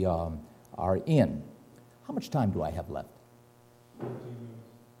we are in. How much time do I have left? 13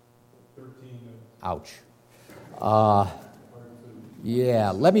 minutes. Ouch.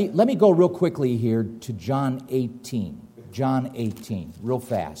 Yeah, let me go real quickly here to John 18. John 18, real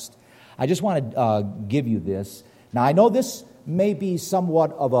fast. I just want to give you this. Now, I know this may be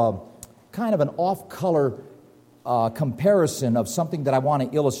somewhat of a kind of an off-color comparison of something that I want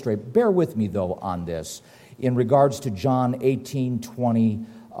to illustrate. Bear with me, though, on this. In regards to John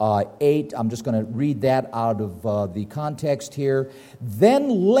 18:28, I'm just going to read that out of the context here. Then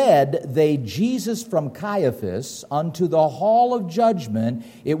led they Jesus from Caiaphas unto the hall of judgment.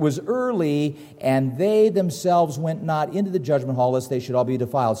 It was early, and they themselves went not into the judgment hall, lest they should all be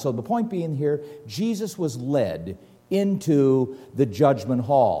defiled. So the point being here, Jesus was led into the judgment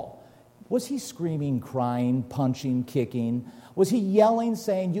hall. Was he screaming, crying, punching, kicking? Was he yelling,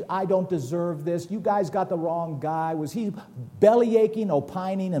 saying, I don't deserve this, you guys got the wrong guy? Was he bellyaching,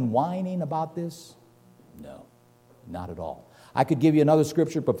 opining, and whining about this? No, not at all. I could give you another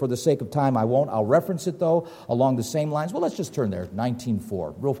scripture, but for the sake of time, I won't. I'll reference it, though, along the same lines. Well, let's just turn there,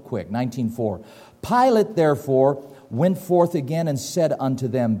 19:4, real quick, 19:4. Pilate, therefore, went forth again and said unto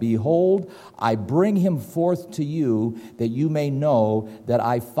them, Behold, I bring him forth to you, that you may know that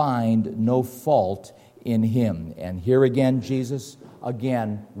I find no fault in him. And here again, Jesus,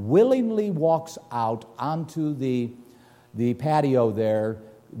 again, willingly walks out onto the patio there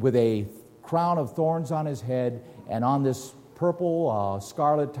with a crown of thorns on his head and on this purple,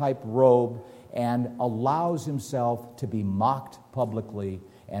 scarlet-type robe, and allows himself to be mocked publicly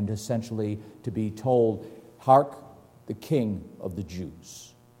and essentially to be told, Hark, the King of the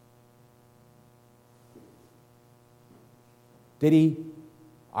Jews. Did he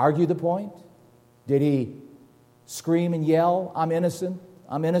argue the point? Did he scream and yell, I'm innocent,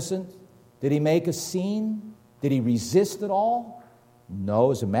 I'm innocent? Did he make a scene? Did he resist at all?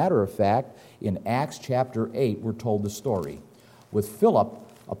 No, as a matter of fact, in Acts chapter 8, we're told the story with Philip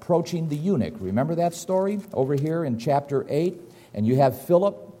approaching the eunuch. Remember that story over here in chapter 8? And you have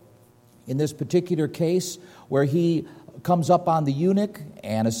Philip in this particular case where he comes up on the eunuch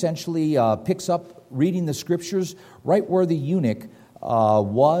and essentially picks up reading the scriptures right where the eunuch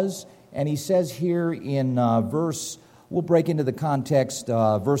was. And he says here in verse, we'll break into the context,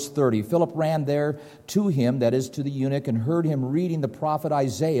 verse 30. Philip ran there to him, that is to the eunuch, and heard him reading the prophet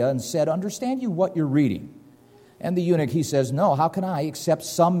Isaiah and said, Understand you what you're reading? And the eunuch, he says, No, how can I, except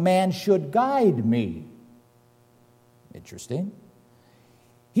some man should guide me? Interesting.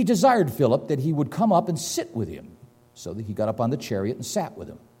 He desired Philip that he would come up and sit with him. So that he got up on the chariot and sat with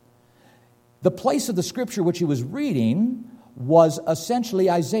him. The place of the scripture which he was reading was essentially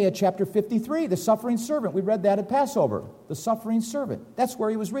Isaiah chapter 53, the suffering servant. We read that at Passover, the suffering servant. That's where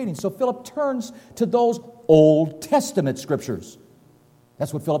he was reading. So Philip turns to those Old Testament scriptures.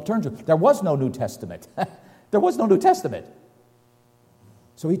 That's what Philip turns to. There was no New Testament. There was no New Testament.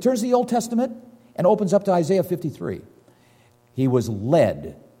 So he turns to the Old Testament and opens up to Isaiah 53. He was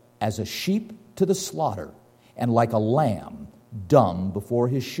led as a sheep to the slaughter, and like a lamb dumb before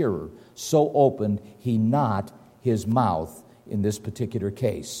his shearer, so opened he not his mouth in this particular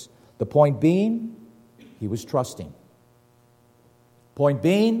case. The point being, he was trusting. Point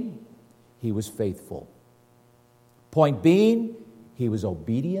being, he was faithful. Point being, he was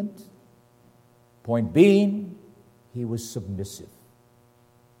obedient. Point being, he was submissive.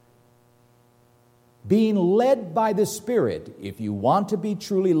 Being led by the Spirit, if you want to be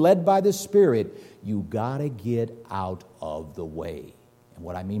truly led by the Spirit, you got to get out of the way. And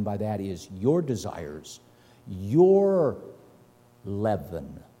what I mean by that is your desires, your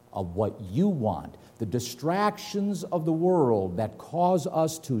leaven of what you want, the distractions of the world that cause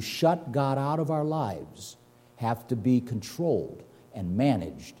us to shut God out of our lives have to be controlled and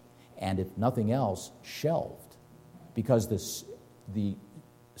managed, and if nothing else, shelved. Because the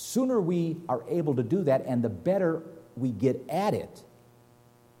sooner we are able to do that and the better we get at it,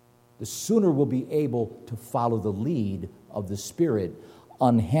 the sooner we'll be able to follow the lead of the Spirit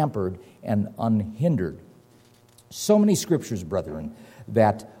unhampered and unhindered. So many scriptures, brethren,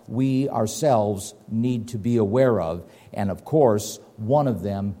 that we ourselves need to be aware of. And of course, one of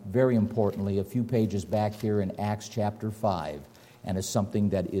them, very importantly, a few pages back here in Acts chapter 5, and is something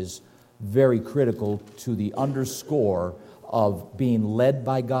that is very critical to the underscore of being led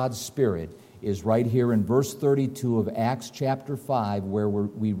by God's Spirit, is right here in verse 32 of Acts chapter 5, where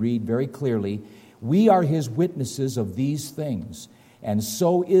we read very clearly, "We are His witnesses of these things, and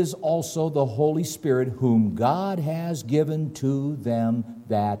so is also the Holy Spirit, whom God has given to them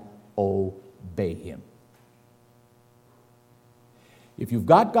that obey Him." If you've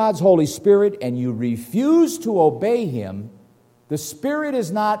got God's Holy Spirit and you refuse to obey Him, the Spirit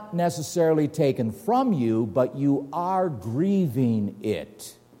is not necessarily taken from you, but you are grieving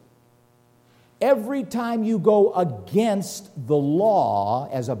it. Every time you go against the law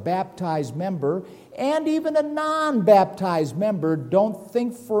as a baptized member, and even a non-baptized member, don't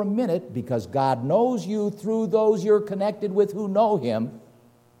think for a minute, because God knows you through those you're connected with who know Him,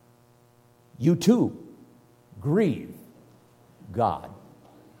 you too grieve God.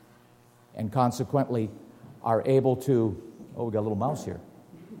 And consequently are able to, oh, we got a little mouse here.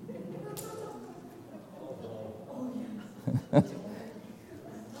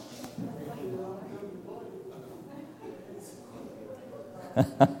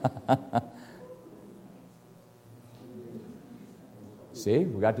 See,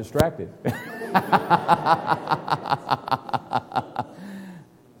 we got distracted.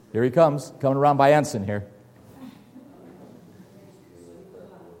 Here he comes, coming around by Ensign here.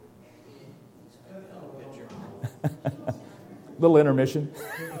 Little intermission.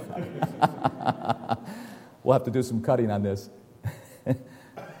 We'll have to do some cutting on this.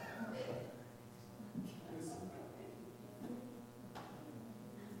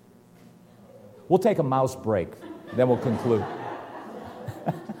 We'll take a mouse break, then we'll conclude.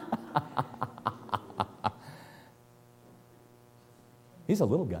 He's a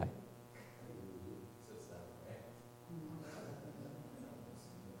little guy.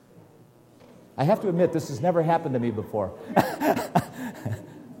 I have to admit, this has never happened to me before.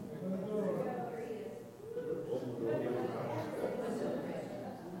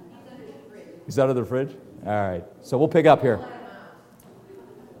 He's under the fridge? All right. So we'll pick up here.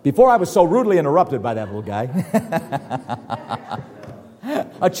 Before I was so rudely interrupted by that little guy.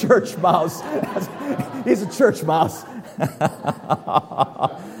 A church mouse. He's a church mouse.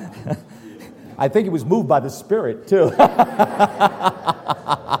 I think he was moved by the Spirit, too.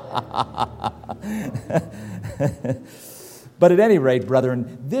 But at any rate,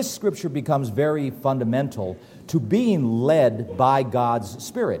 brethren, this scripture becomes very fundamental to being led by God's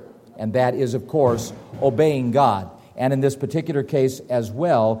Spirit. And that is, of course, obeying God. And in this particular case as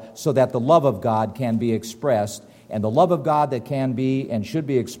well, so that the love of God can be expressed. And the love of God that can be and should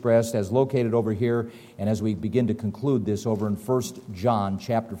be expressed as located over here. And as we begin to conclude this over in 1 John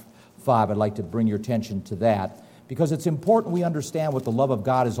chapter 5, I'd like to bring your attention to that, because it's important we understand what the love of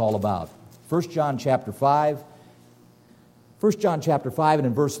God is all about. 1 John chapter 5. 1 John chapter 5 and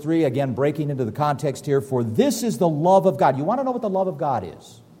in verse 3, again breaking into the context here, "For this is the love of God." You want to know what the love of God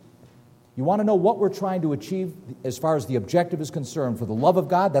is? You want to know what we're trying to achieve as far as the objective is concerned? For the love of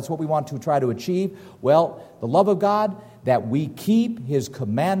God, that's what we want to try to achieve. Well, the love of God, that we keep His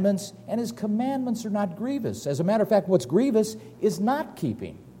commandments, and His commandments are not grievous. As a matter of fact, what's grievous is not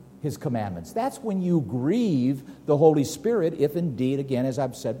keeping His commandments. That's when you grieve the Holy Spirit, if indeed, again, as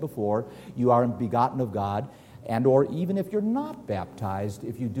I've said before, you are begotten of God, and or even if you're not baptized,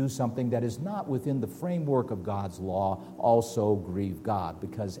 if you do something that is not within the framework of God's law, also grieve God.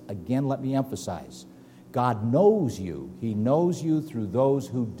 Because, again, let me emphasize, God knows you. He knows you through those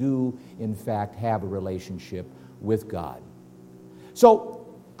who do, in fact, have a relationship with God. So,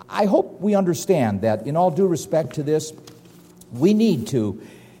 I hope we understand that in all due respect to this, we need to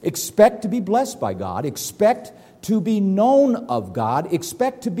expect to be blessed by God, expect to be known of God,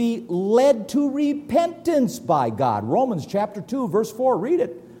 expect to be led to repentance by God. Romans chapter 2, verse 4, read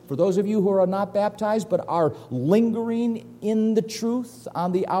it. For those of you who are not baptized but are lingering in the truth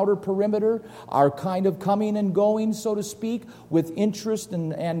on the outer perimeter, are kind of coming and going, so to speak, with interest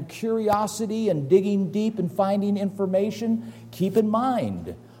and curiosity and digging deep and finding information, keep in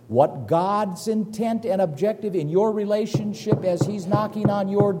mind what God's intent and objective in your relationship as He's knocking on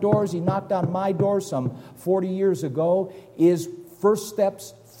your doors, He knocked on my door some 40 years ago, is first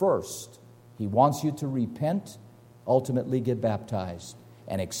steps first. He wants you to repent, ultimately get baptized,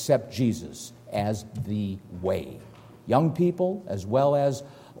 and accept Jesus as the way. Young people as well as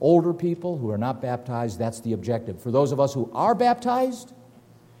older people who are not baptized, that's the objective. For those of us who are baptized,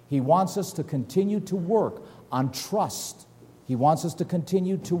 He wants us to continue to work on trust. He wants us to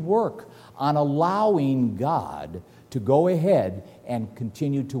continue to work on allowing God to go ahead and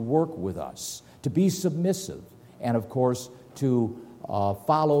continue to work with us, to be submissive, and of course to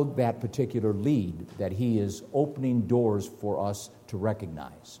follow that particular lead that He is opening doors for us to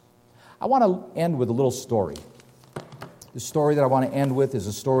recognize. I want to end with a little story. The story that I want to end with is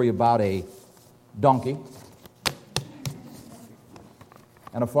a story about a donkey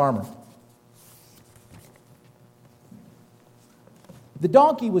and a farmer. The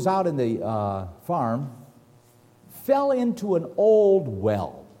donkey was out in the farm, fell into an old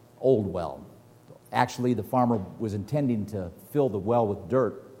well. Actually, the farmer was intending to fill the well with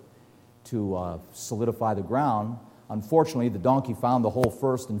dirt to solidify the ground. Unfortunately, the donkey found the hole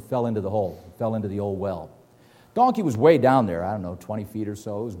first and fell into the hole, fell into the old well. Donkey was way down there, 20 feet or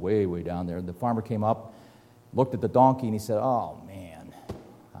so. It was way, way down there. The farmer came up, looked at the donkey, and he said, "Oh, man,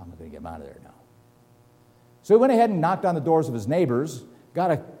 I'm going to get him out of there now." So he went ahead and knocked on the doors of his neighbors,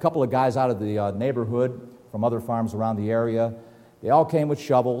 got a couple of guys out of the neighborhood from other farms around the area. They all came with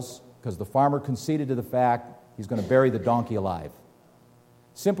shovels because the farmer conceded to the fact he's going to bury the donkey alive.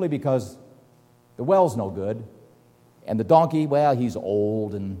 Simply because the well's no good, and the donkey, well, he's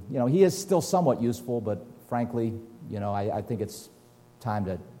old, and he is still somewhat useful, but frankly, I think it's time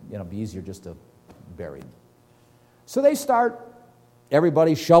to be easier just to bury him. So they start,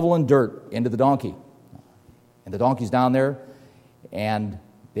 everybody shoveling dirt into the donkey. And the donkey's down there, and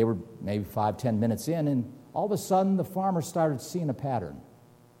they were maybe 5-10 minutes in, and all of a sudden the farmer started seeing a pattern.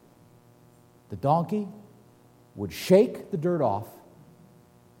 The donkey would shake the dirt off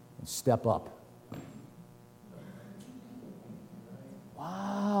and step up.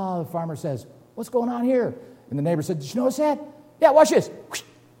 Wow, the farmer says, "What's going on here?" And the neighbor said, "Did you notice that?" "Yeah, watch this."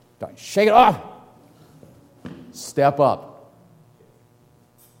 Shake it off. Step up.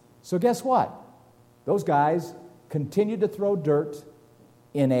 So guess what? Those guys continued to throw dirt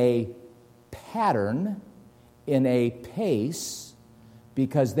in a pattern, in a pace,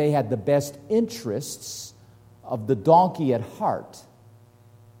 because they had the best interests of the donkey at heart.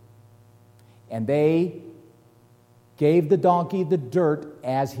 And they gave the donkey the dirt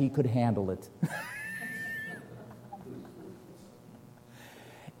as he could handle it.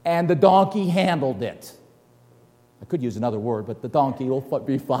 And the donkey handled it. I could use another word, but the donkey will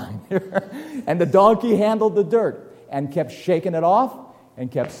be fine. And the donkey handled the dirt and kept shaking it off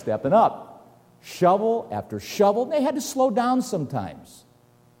and kept stepping up. Shovel after shovel. They had to slow down sometimes.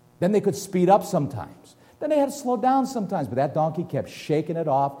 Then they could speed up sometimes. Then they had to slow down sometimes. But that donkey kept shaking it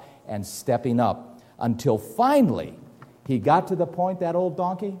off and stepping up until finally he got to the point, that old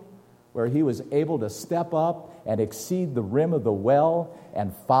donkey, where he was able to step up and exceed the rim of the well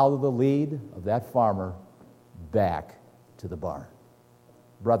and follow the lead of that farmer back to the barn.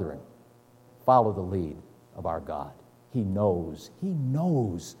 Brethren, follow the lead of our God. He knows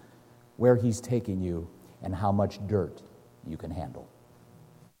where He's taking you and how much dirt you can handle.